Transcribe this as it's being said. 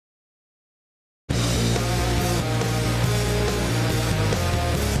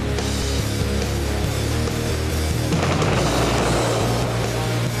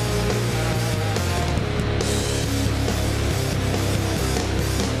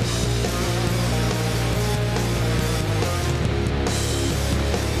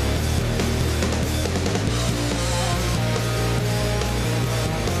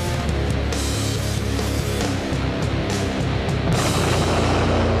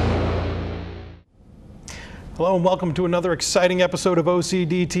Hello and welcome to another exciting episode of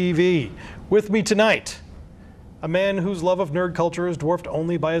OCDTV. With me tonight, a man whose love of nerd culture is dwarfed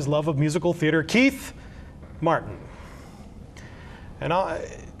only by his love of musical theater, Keith Martin. And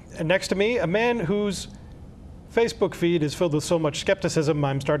next to me, a man whose Facebook feed is filled with so much skepticism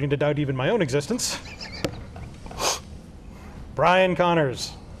I'm starting to doubt even my own existence, Brian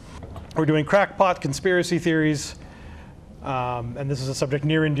Connors. We're doing crackpot conspiracy theories. And this is a subject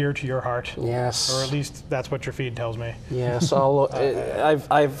near and dear to your heart. Yes. Or at least that's what your feed tells me. Yes.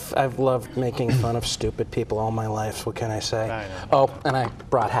 I've loved making fun of stupid people all my life. What can I say? I know. Oh, and I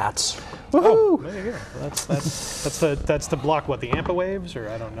brought hats. Oh, Woohoo! there you go. That's the block. What, the Ampa waves, or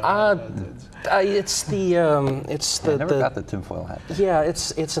I don't know. It's the I never got the tinfoil hat. Yeah,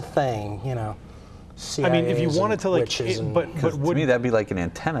 it's a thing, you know. I mean, if you wanted to like, but to me that'd be like an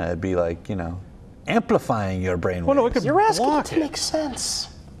antenna. It'd be like, you know, amplifying your brain. Well, no, it could You're asking block it to make sense.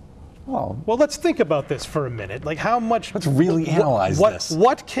 Well, let's think about this for a minute. Like, how much? Let's really analyze this.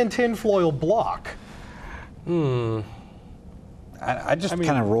 What can tinfoil block? I just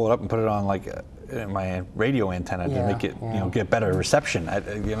kind of roll it up and put it on like my radio antenna to make it, you know, get better reception.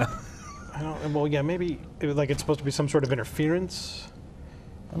 You know. I don't. Well, yeah, maybe like it's supposed to be some sort of interference.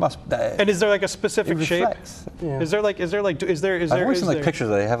 It must. And is there like a specific shape? Yeah. Is there? I've always seen like pictures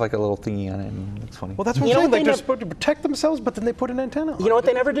that they have like a little thingy on it, and it's funny. Well, that's what I'm saying. Like they're supposed to protect themselves, but then they put an antenna on. You know what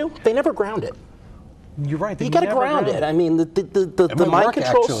they never do? They never ground it. You're right. You got to ground it. I mean, the mind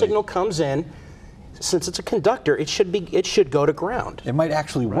control signal comes in. Since it's a conductor, it should go to ground. It might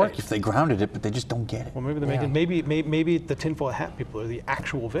actually work if they grounded it, but they just don't get it. Well, maybe they make it. Maybe the tinfoil hat people are the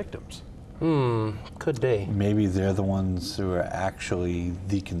actual victims. Could be. Maybe they're the ones who are actually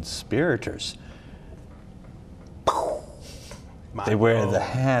the conspirators. They wear the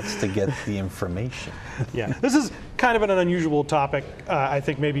hats to get the information. Yeah, this is kind of an unusual topic. I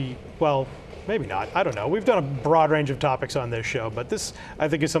think maybe not. I don't know. We've done a broad range of topics on this show, but this I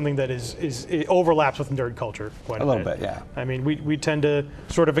think is something that it overlaps with nerd culture quite a bit. A little bit, yeah. I mean, we tend to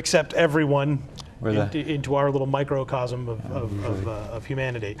sort of accept everyone into our little microcosm of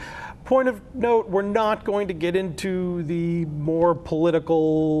humanity. Point of note, we're not going to get into the more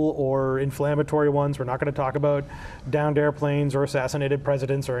political or inflammatory ones. We're not going to talk about downed airplanes or assassinated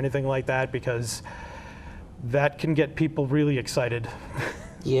presidents or anything like that, because that can get people really excited.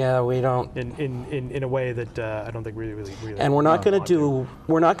 Yeah, we don't. In a way that I don't think really. And we're not going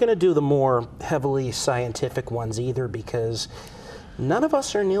to do the more heavily scientific ones either, because none of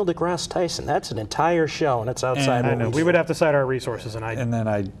us are Neil deGrasse Tyson. That's an entire show, and it's outside. I know. We would have to cite our resources, and then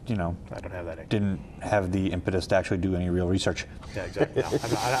I don't have that. Didn't have the impetus to actually do any real research. Yeah, exactly. No,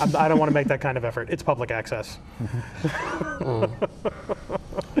 I don't want to make that kind of effort. It's public access. So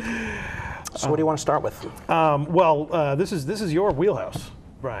what do you want to start with? This is your wheelhouse,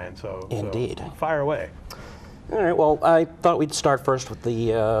 Brian. So indeed, fire away. All right. Well, I thought we'd start first with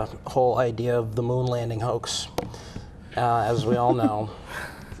the whole idea of the moon landing hoax. As we all know,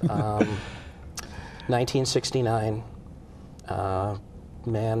 1969,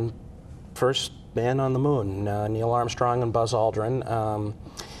 first man on the moon, Neil Armstrong and Buzz Aldrin.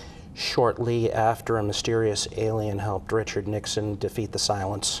 Shortly after, a mysterious alien helped Richard Nixon defeat the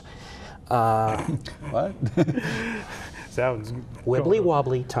silence. What? Sounds wibbly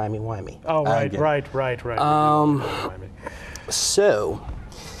wobbly, timey wimey. Oh, right. So,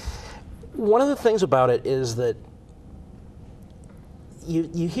 one of the things about it is that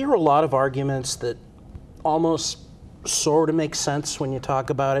you hear a lot of arguments that almost sort of make sense when you talk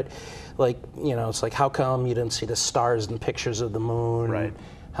about it. Like, you know, it's like, how come you didn't see the stars in pictures of the moon? Right.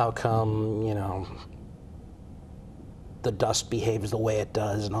 How come, you know, the dust behaves the way it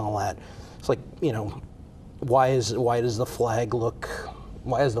does and all that? It's like, you know, why does the flag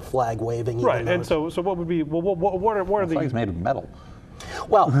waving? Right, and so what would be, what are the... The flag's made of metal.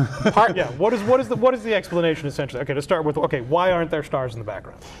 Well, yeah. What is the explanation essentially? Okay, to start with, why aren't there stars in the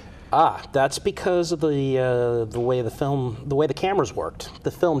background? That's because of the way the cameras worked.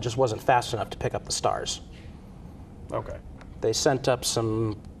 The film just wasn't fast enough to pick up the stars. Okay. They sent up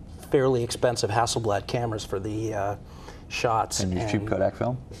some fairly expensive Hasselblad cameras for the shots. And use cheap Kodak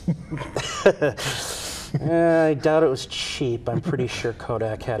film? I doubt it was cheap. I'm pretty sure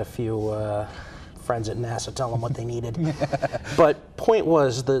Kodak had a few friends at NASA tell them what they needed. But point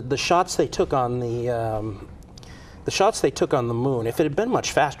was, the shots they took on the moon, if it had been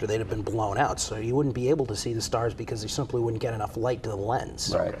much faster, they'd have been blown out. So you wouldn't be able to see the stars because they simply wouldn't get enough light to the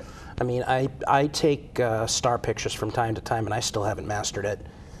lens. Right. I mean, I take star pictures from time to time, and I still haven't mastered it.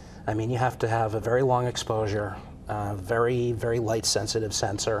 I mean, you have to have a very long exposure, very, very light-sensitive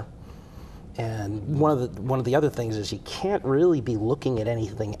sensor, And one of the other things is you can't really be looking at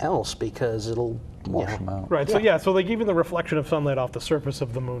anything else because it'll wash them out. Right. So like even the reflection of sunlight off the surface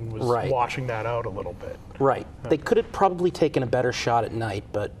of the moon was washing that out a little bit. Right. Okay. They could have probably taken a better shot at night,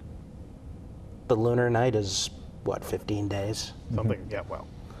 but the lunar night is what, 15 days? Something. Yeah. Well.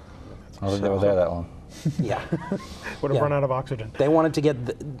 I don't think they were there that long. Yeah. Would have run out of oxygen. They wanted to get,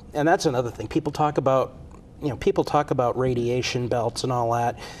 and that's another thing. People talk about radiation belts and all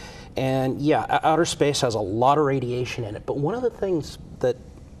that. And yeah, outer space has a lot of radiation in it. But one of the things that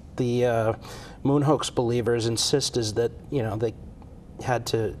the moon hoax believers insist is that, they had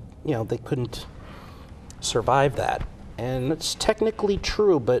to, they couldn't survive that. And it's technically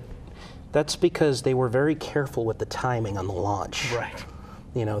true, but that's because they were very careful with the timing on the launch. Right.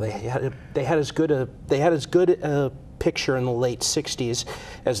 They had as good a picture in the late 60s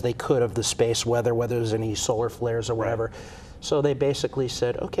as they could of the space weather, whether there's any solar flares or whatever. Right. So they basically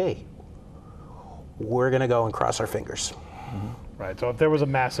said, okay, we're going to go and cross our fingers. Mm-hmm. Right, so if there was a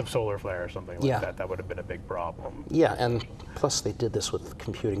massive solar flare or something like that, that would have been a big problem. Yeah, and plus they did this with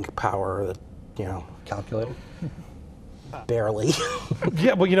computing power that, calculated? Barely.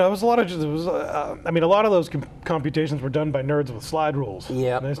 Yeah, well, it was a lot of a lot of those computations were done by nerds with slide rules.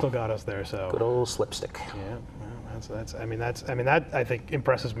 Yeah. And they still got us there, so. Good old slipstick. Yeah. That I think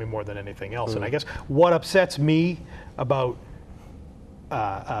impresses me more than anything else. And I guess what upsets me about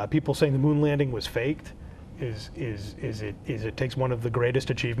people saying the moon landing was faked is it takes one of the greatest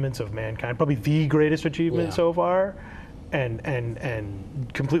achievements of mankind, probably the greatest achievement so far, and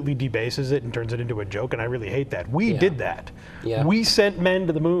completely debases it and turns it into a joke. And I really hate that. We did that. Yeah. We sent men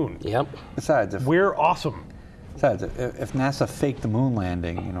to the moon. Yep. Besides, we're awesome. Besides, if NASA faked the moon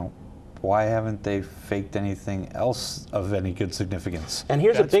landing, why haven't they faked anything else of any good significance? And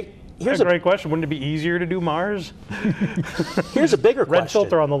here's a great question. Wouldn't it be easier to do Mars? Here's a bigger question. Red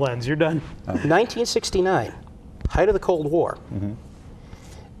filter on the lens. You're done. 1969, height of the Cold War. Mm-hmm.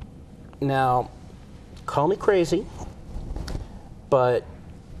 Now, call me crazy, but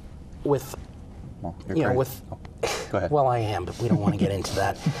with Go ahead. Well, I am, but we don't want to get into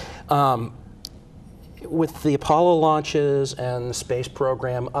that. With the Apollo launches and the space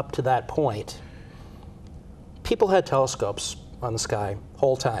program up to that point, people had telescopes on the sky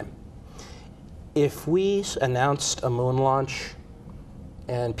whole time. If we announced a moon launch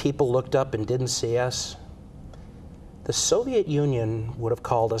and people looked up and didn't see us, the Soviet Union would have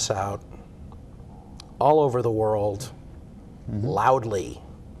called us out all over the world loudly.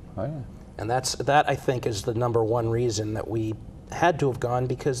 Oh, yeah. And that I think is the number one reason that we had to have gone,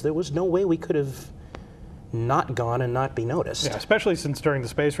 because there was no way we could have not gone and not be noticed. Yeah, especially since during the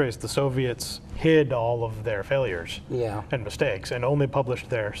space race, the Soviets hid all of their failures and mistakes and only published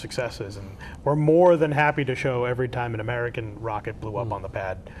their successes. And we're more than happy to show every time an American rocket blew up on the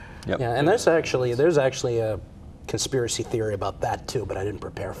pad. Yep. Yeah, and there's actually a conspiracy theory about that too, but I didn't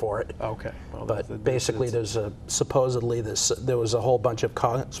prepare for it. Okay. Well, but basically, supposedly there was a whole bunch of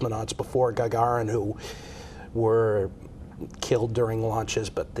cosmonauts before Gagarin who were killed during launches,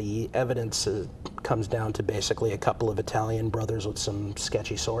 but the evidence comes down to basically a couple of Italian brothers with some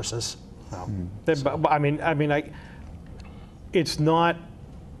sketchy sources. It's not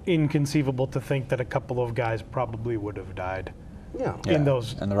inconceivable to think that a couple of guys probably would have died in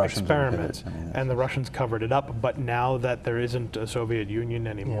those experiments, and the Russians covered it up. But now that there isn't a Soviet Union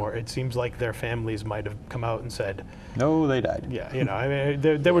anymore, it seems like their families might have come out and said, "No, they died." Yeah,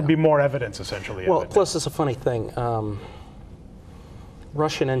 there would be more evidence essentially. Well, plus it's a funny thing.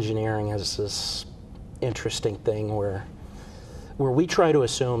 Russian engineering has this interesting thing where we try to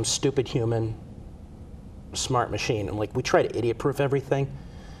assume stupid human, smart machine, and we try to idiot-proof everything.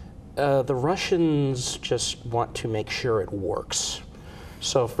 The Russians just want to make sure it works.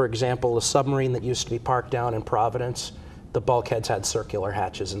 So, for example, the submarine that used to be parked down in Providence, the bulkheads had circular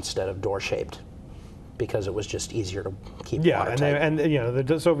hatches instead of door-shaped, because it was just easier to keep watertight. and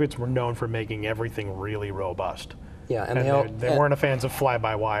the Soviets were known for making everything really robust. Yeah, and they weren't fans of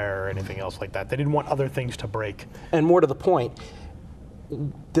fly-by-wire or anything else like that. They didn't want other things to break. And more to the point,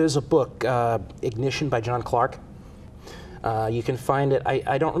 there's a book, Ignition by John Clark. You can find it.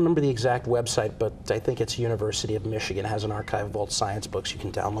 I don't remember the exact website, but I think it's University of Michigan has an archive of old science books. You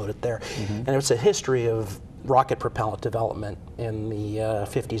can download it there. And it's a history of rocket propellant development in the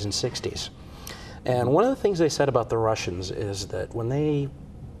 50s and 60s. And one of the things they said about the Russians is that when we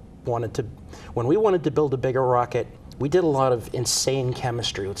wanted to build a bigger rocket, we did a lot of insane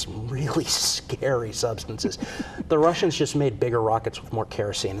chemistry with some really scary substances. The Russians just made bigger rockets with more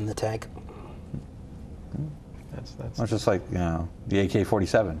kerosene in the tank. It's just like the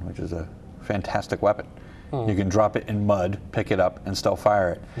AK-47, which is a fantastic weapon. You can drop it in mud, pick it up, and still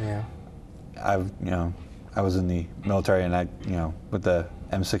fire it. Yeah. I was in the military, and with the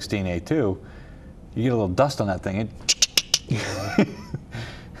M16A2, you get a little dust on that thing.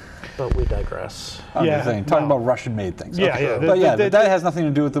 But we digress. Talking about Russian-made things. Yeah, okay. yeah. But that has nothing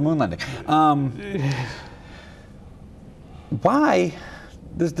to do with the moon landing. Why?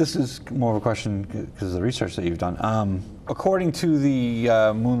 This is more of a question because of the research that you've done. According to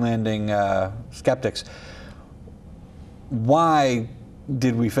the moon landing skeptics, why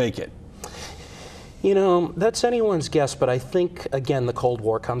did we fake it? That's anyone's guess, but I think, again, the Cold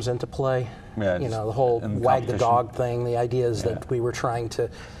War comes into play. Yeah, the whole wag the dog thing. The idea is that we were trying to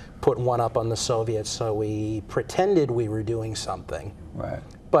put one up on the Soviets, so we pretended we were doing something. Right.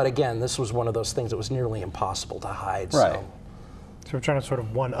 But again, this was one of those things that was nearly impossible to hide. Right. So we're trying to sort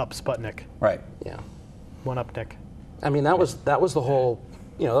of one-up Sputnik. Right. Yeah. One-up Nick. I mean, that was the whole,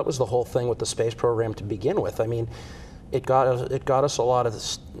 that was the whole thing with the space program to begin with. I mean, it got us a lot of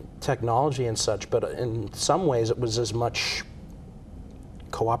this technology and such, but in some ways it was as much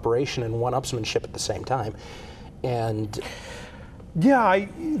cooperation and one-upsmanship at the same time. And yeah,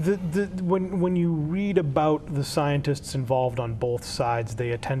 when you read about the scientists involved on both sides,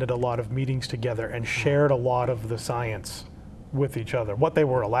 they attended a lot of meetings together and shared a lot of the science with each other, what they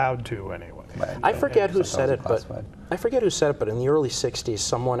were allowed to anyway. Right. I forget who said it, but in the early 60s,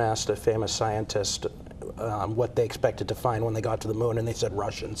 someone asked a famous scientist what they expected to find when they got to the moon, and they said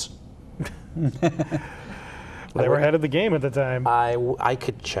Russians. They were ahead of the game at the time. I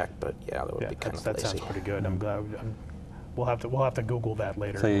could check, but yeah, that would be kind of that lazy. sounds pretty good. I'm glad. We'll have to Google that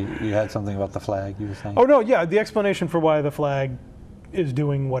later. So you had something about the flag you were saying? Oh no, yeah, the explanation for why the flag is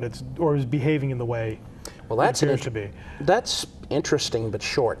doing what it's or is behaving in the way it appears to be. That's interesting but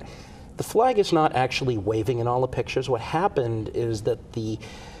short. The flag is not actually waving in all the pictures. What happened is that the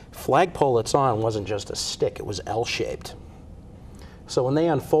flagpole it's on wasn't just a stick, it was L-shaped. So when they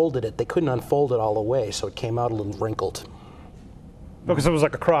unfolded it, they couldn't unfold it all the way, so it came out a little wrinkled. Because it was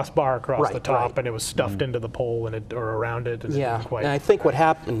like a crossbar across the top, right. and it was stuffed into the pole or around it. And Yeah, it quite, and I think what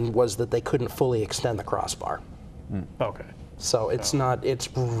happened was that they couldn't fully extend the crossbar. Okay. So it's not, it's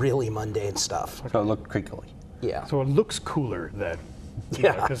really mundane stuff. So it looked crinkly. Yeah. So it looks cooler then.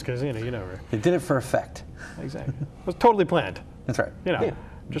 Yeah. Because you know. They did it for effect. Exactly. It was totally planned. That's right. Yeah.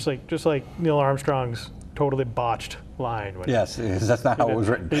 Just like Neil Armstrong's totally botched line. Yes, that's not how it was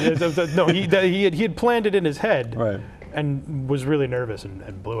written. No, he had planned it in his head. Right. And was really nervous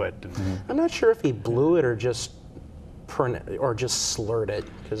and blew it. I'm not sure if he blew it or just slurred it,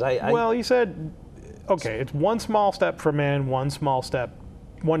 because Well, he said, okay, it's one small step for man,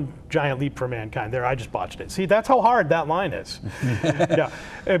 one giant leap for mankind. There, I just botched it. See, that's how hard that line is. Yeah,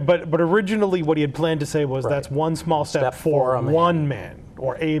 but originally what he had planned to say was that's one small step for one man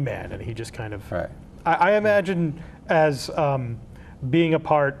or a man, and he just kind of. Right. I imagine as being a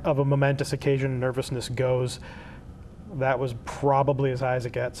part of a momentous occasion, nervousness goes. That was probably as high as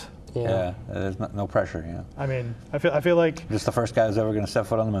it gets. Yeah, there's no pressure. Yeah. I mean, I feel like just the first guy who's ever going to step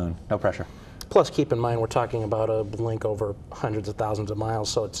foot on the moon. No pressure. Plus, keep in mind we're talking about a link over hundreds of thousands of miles,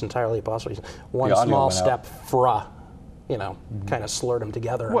 so it's entirely possible. One small step for, kind of slurred them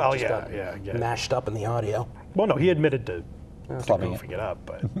together. Well, and just got mashed up in the audio. Well, no, he admitted to flubbing it up,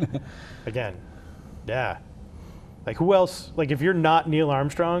 but again, yeah. Like who else? Like if you're not Neil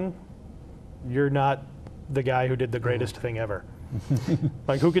Armstrong, you're not the guy who did the greatest thing ever.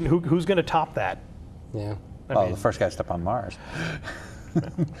 Like who's going to top that? Yeah. I mean, the first guy to step on Mars.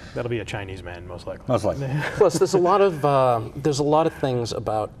 That'll be a Chinese man, most likely. Most likely. Plus, there's a lot of things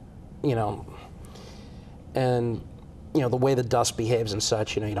about, and the way the dust behaves and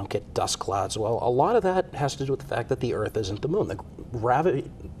such. You don't get dust clouds. Well, a lot of that has to do with the fact that the Earth isn't the moon. The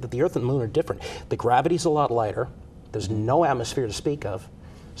Earth and the moon are different. The gravity's a lot lighter. There's no atmosphere to speak of.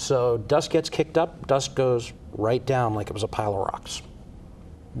 So dust gets kicked up, dust goes right down like it was a pile of rocks.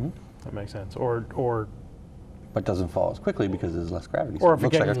 That makes sense. Or but doesn't fall as quickly because there's less gravity. So or if it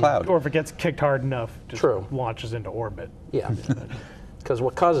looks like a cloud. Or if it gets kicked hard enough, just launches into orbit. Yeah. Because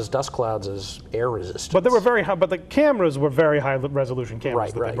what causes dust clouds is air resistance. But they were very high. But the cameras were very high resolution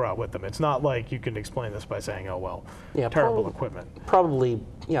cameras that right. they brought with them. It's not like you can explain this by saying, "Oh well, terrible equipment." Probably,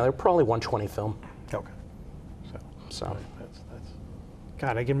 they're probably 120 film. Okay. So.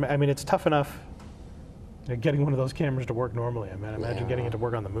 God, I mean, it's tough enough getting one of those cameras to work normally. I mean, imagine getting it to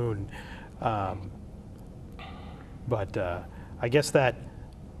work on the moon. But I guess that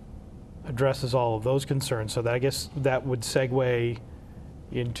addresses all of those concerns. So I guess that would segue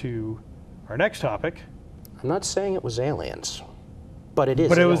into our next topic. I'm not saying it was aliens, but it is.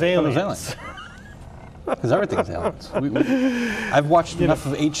 But it was aliens. aliens. Because everything's aliens. I've watched enough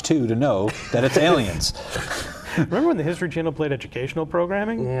of H2 to know that it's aliens. Remember when the History Channel played educational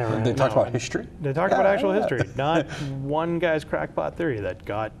programming? Yeah, right. They talked about history? They talked about actual history, not one guy's crackpot theory that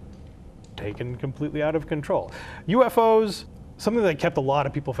got taken completely out of control. UFOs, something that kept a lot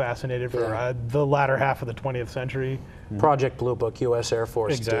of people fascinated for the latter half of the 20th century. Project Blue Book, U.S. Air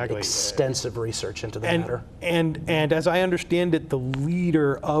Force Exactly. did extensive research into the matter. And as I understand it, the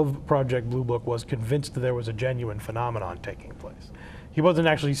leader of Project Blue Book was convinced that there was a genuine phenomenon taking place. He wasn't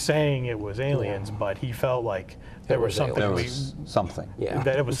actually saying it was aliens, but he felt like there was something. There was something. Yeah.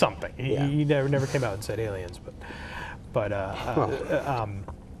 That it was something. Yeah. He never came out and said aliens, but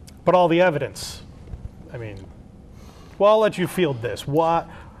all the evidence. I mean, well, I'll let you field this.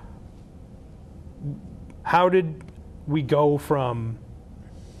 How did we go from,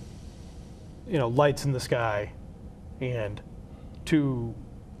 lights in the sky and to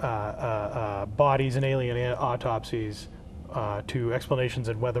bodies and alien autopsies to explanations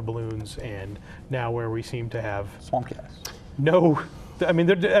in weather balloons, and now where we seem to have Swamp gas.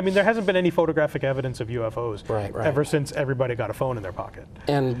 there hasn't been any photographic evidence of UFOs Right. ever since everybody got a phone in their pocket.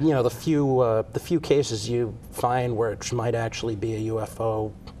 And the few cases you find where it might actually be a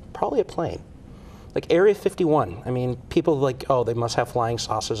UFO, probably a plane. Like Area 51, I mean, people like, oh, they must have flying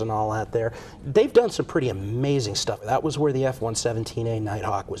saucers and all that there. They've done some pretty amazing stuff. That was where the F-117A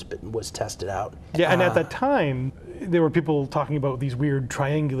Nighthawk was tested out. Yeah, and at that time, there were people talking about these weird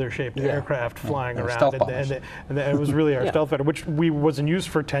triangular-shaped aircraft flying and around, stealth and bombers. it was really our stealth fighter, which was in use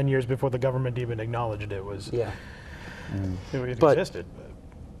for 10 years before the government even acknowledged it was. Yeah. It But- existed.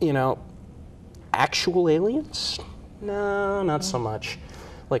 Actual aliens? No, not so much.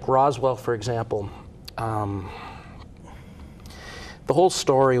 Like Roswell, for example. The whole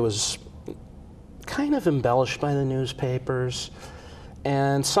story was kind of embellished by the newspapers,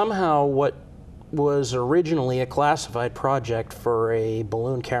 and somehow what was originally a classified project for a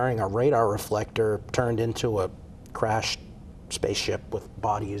balloon carrying a radar reflector turned into a crashed spaceship with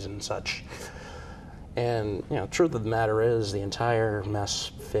bodies and such. And, truth of the matter is, the entire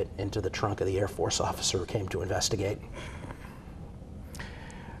mess fit into the trunk of the Air Force officer who came to investigate.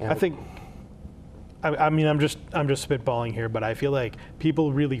 I think, I'm just spitballing here, but I feel like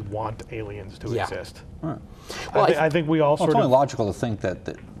people really want aliens to exist. Right. Well, I think we all Well, sort it's only of, logical to think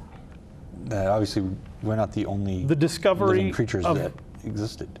that obviously we're not the only the discovery living creatures of that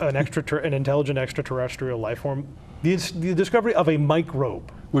existed. an intelligent extraterrestrial life form, the discovery of a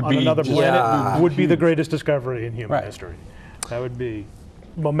microbe Would on be another just planet would be the huge. greatest discovery in human Right. history. That would be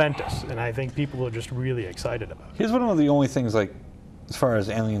momentous, and I think people are just really excited about it. Here's one of the only things, like, as far as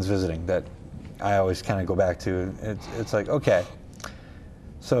aliens visiting, that I always kind of go back to. It's like, okay,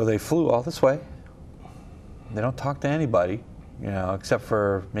 so they flew all this way. They don't talk to anybody, except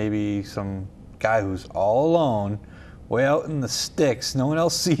for maybe some guy who's all alone, way out in the sticks. No one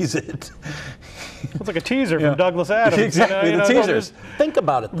else sees it. It's like a teaser from Douglas Adams. Exactly, the teasers. Think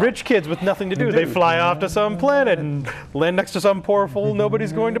about it, though. Rich kids with nothing to do, they fly off to some planet and land next to some poor fool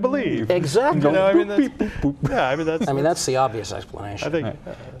nobody's going to believe. Exactly. That's That's the obvious explanation. I think.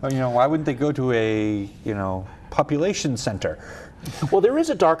 Well, why wouldn't they go to a population center? Well, there is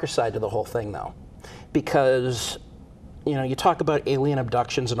a darker side to the whole thing, though, because you talk about alien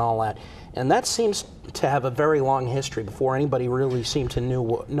abductions and all that, and that seems to have a very long history before anybody really seemed to know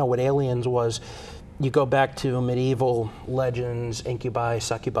what aliens was. You go back to medieval legends, incubi,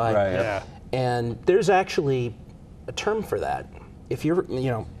 succubi, Right. Yeah. and there's actually a term for that. If you're,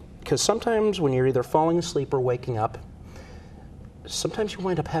 because sometimes when you're either falling asleep or waking up, sometimes you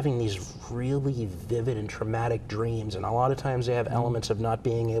wind up having these really vivid and traumatic dreams, and a lot of times they have elements of not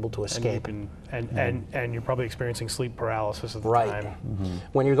being able to escape. And you're probably experiencing sleep paralysis at the Right. time.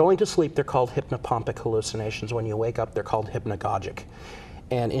 When you're going to sleep, they're called hypnopompic hallucinations. When you wake up, they're called hypnagogic.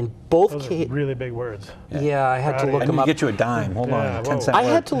 And in both Those are cases, really big words. yeah, I had to Proud look of And them you up. get you a dime. Hold Yeah, on, whoa. 10-cent I word.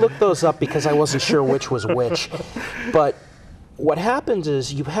 had to look those up because I wasn't sure which was which. But what happens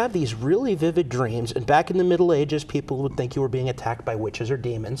is you have these really vivid dreams, and back in the Middle Ages, people would think you were being attacked by witches or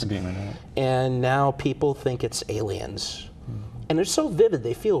demons. And now people think it's aliens. And they're so vivid,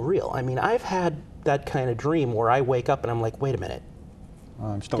 they feel real. I mean, I've had that kind of dream where I wake up and I'm like, wait a minute,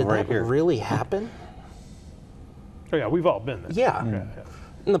 I'm still did right that here. really happen? Oh yeah, we've all been there. Yeah.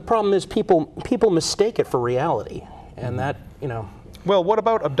 And the problem is people mistake it for reality. And that, Well, what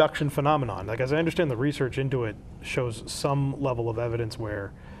about abduction phenomenon? Like, as I understand, the research into it shows some level of evidence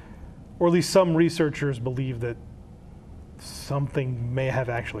where, or at least some researchers believe that something may have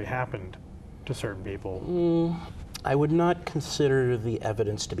actually happened to certain people. I would not consider the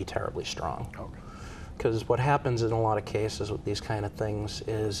evidence to be terribly strong. Okay. Because what happens in a lot of cases with these kind of things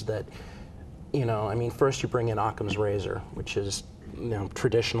is that, first you bring in Occam's razor, which is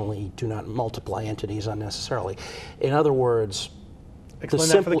traditionally do not multiply entities unnecessarily. In other words, Explain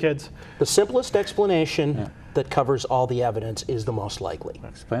that for the kids. the simplest explanation that covers all the evidence is the most likely.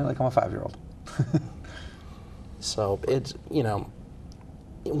 Explain it like I'm a 5-year-old. So it's,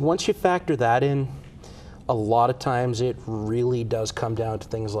 once you factor that in, a lot of times it really does come down to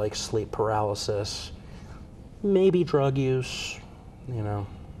things like sleep paralysis, maybe drug use,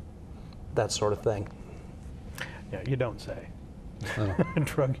 that sort of thing. Yeah, you don't say.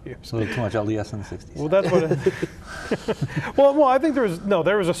 Drug use. A little too much LDS in the 60s. Well, that's what. Well, I think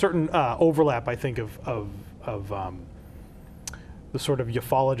there was a certain overlap. I think of the sort of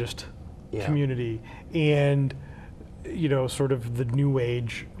ufologist community and sort of the New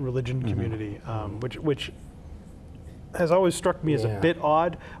Age religion community, which has always struck me as a bit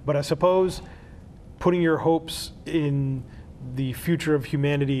odd. But I suppose putting your hopes in the future of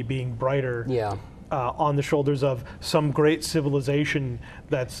humanity being brighter. On the shoulders of some great civilization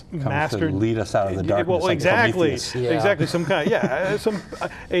that's mastered to lead us out of the darkness. Well, like exactly, Prometheus. exactly. Some kind,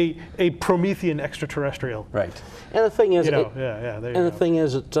 a Promethean extraterrestrial. Right. And the thing is, the thing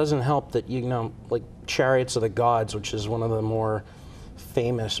is, it doesn't help that like Chariots of the Gods, which is one of the more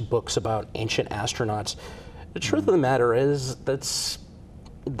famous books about ancient astronauts. The truth of the matter is,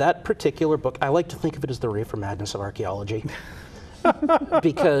 that particular book. I like to think of it as the reefer madness of archaeology.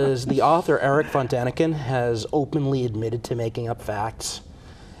 Because the author, Eric von Däniken, has openly admitted to making up facts,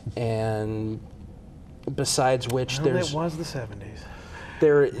 and besides which it was the 70s.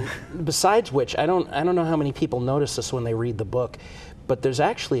 Besides which, I don't know how many people notice this when they read the book, but there's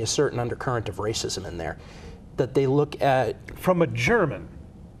actually a certain undercurrent of racism in there that they look at. From a German.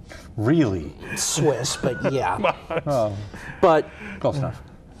 Really? Swiss, but yeah. Oh. But Close enough.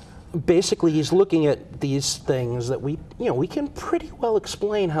 basically, he's looking at these things that we can pretty well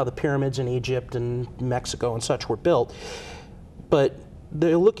explain how the pyramids in Egypt and Mexico and such were built, but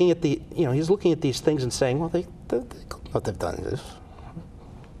they're looking at he's looking at these things and saying, well, they could not have done this,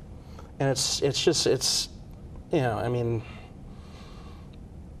 and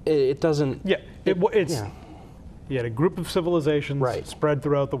it doesn't. Yeah, it's. You had a group of civilizations spread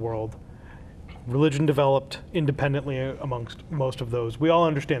throughout the world. Religion developed independently amongst most of those. We all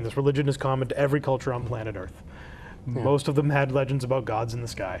understand this. Religion is common to every culture on planet Earth. Most of them had legends about gods in the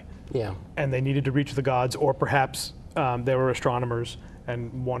sky. Yeah. And they needed to reach the gods, or perhaps they were astronomers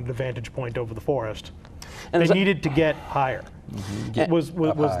and wanted a vantage point over the forest. And they needed to get higher. Was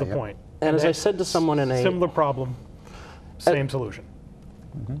the point. And as I said to someone in a similar problem, same solution.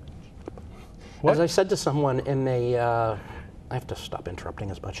 As I said to someone in a. I have to stop interrupting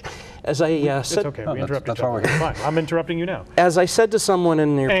as much. As I said, it's okay. We interrupt each other. Fine. I'm interrupting you now. As I said to someone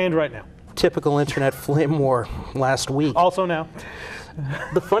in your right now, typical internet flame war last week. Also now.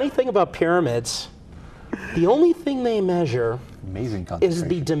 The funny thing about pyramids, the only thing they measure is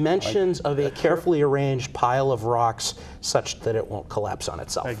the dimensions of a carefully arranged pile of rocks, such that it won't collapse on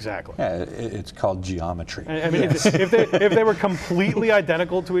itself. Exactly. Yeah, it's called geometry. I mean, if they were completely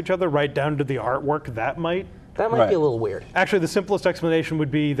identical to each other, right down to the artwork, that might be a little weird. Actually, the simplest explanation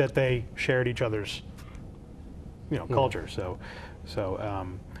would be that they shared each other's, culture. So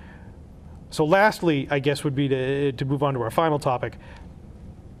lastly, I guess would be to move on to our final topic,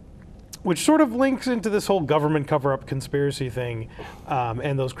 which sort of links into this whole government cover-up conspiracy thing,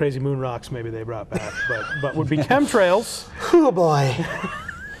 and those crazy moon rocks maybe they brought back, but would be chemtrails. Oh boy.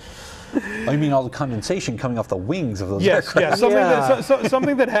 Oh, you mean all the condensation coming off the wings of those Yes, aircraft?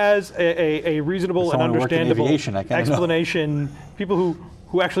 something that has a reasonable and understandable explanation. People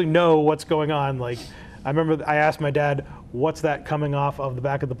who actually know what's going on. Like, I remember I asked my dad, "What's that coming off of the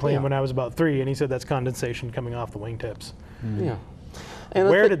back of the plane?" when I was about 3, and he said that's condensation coming off the wingtips. Yeah. And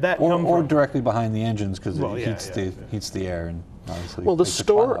where did that come from? Or directly behind the engines, because it heats the air and obviously makes a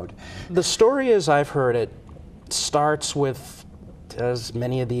cloud. The story, as I've heard it, starts with, as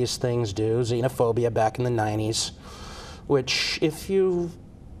many of these things do, xenophobia back in the 90s, which, if you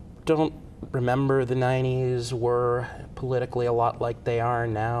don't remember, the 90s were politically a lot like they are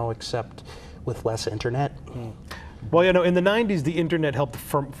now, except with less internet. Well, in the 90s, the internet helped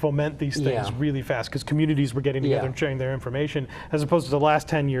foment these things really fast, because communities were getting together and sharing their information, as opposed to the last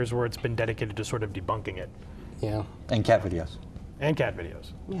 10 years where it's been dedicated to sort of debunking it. Yeah. And cat videos. Yeah.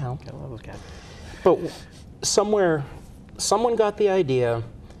 I love those cat videos. But someone got the idea,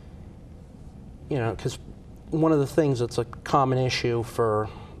 because one of the things that's a common issue for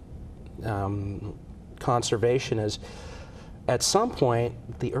conservation is, at some point,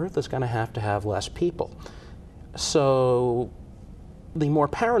 the Earth is going to have less people. So the more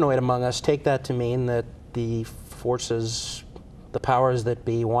paranoid among us take that to mean that the forces, the powers that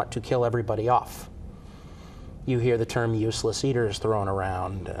be, want to kill everybody off. you hear the term useless eaters thrown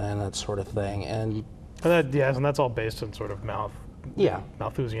around and that sort of thing. And that's all based on sort of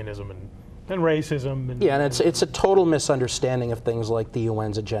Malthusianism and racism. And, yeah, and it's a total misunderstanding of things like the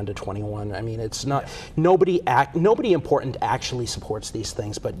UN's Agenda 21. I mean, it's not, nobody important actually supports these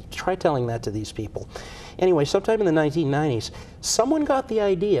things, but try telling that to these people. Anyway, sometime in the 1990s, someone got the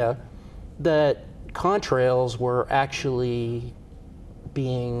idea that contrails were actually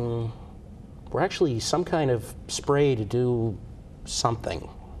some kind of spray to do something.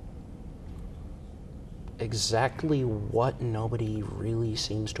 Exactly what nobody really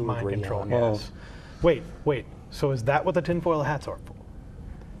seems to agree on. Yes. Wait. So is that what the tinfoil hats are for?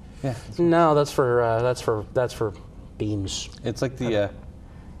 Yeah. No, that's for beams. It's like the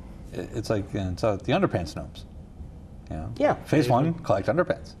underpants gnomes. You know? Yeah. Phase 1, collect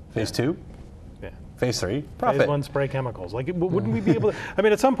underpants. Phase 2. Phase 3, profit. Phase 1, spray chemicals. Like, wouldn't we be able to? I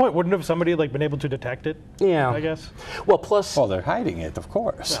mean, at some point, wouldn't have somebody like been able to detect it? Yeah. I guess. Well, plus. Well, they're hiding it, of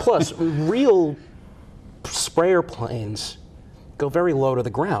course. Plus, real sprayer planes go very low to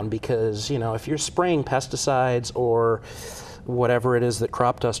the ground because, you know, if you're spraying pesticides or whatever it is that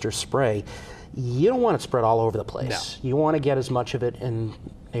crop dusters spray, you don't want it spread all over the place. No. You want to get as much of it in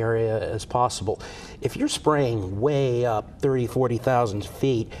area as possible. If you're spraying way up 30, 40,000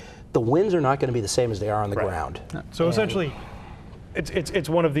 feet, the winds are not going to be the same as they are on the ground. So essentially, it's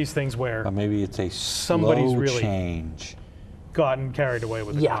one of these things where maybe it's a somebody's really change, gotten carried away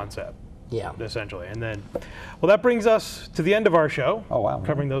with the concept. Yeah. Essentially. And then, well, that brings us to the end of our show. Oh, wow.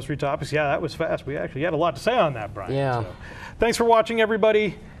 Covering those 3 topics. Yeah, that was fast. We actually had a lot to say on that, Brian. Yeah. So, thanks for watching,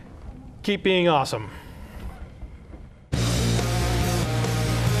 everybody. Keep being awesome.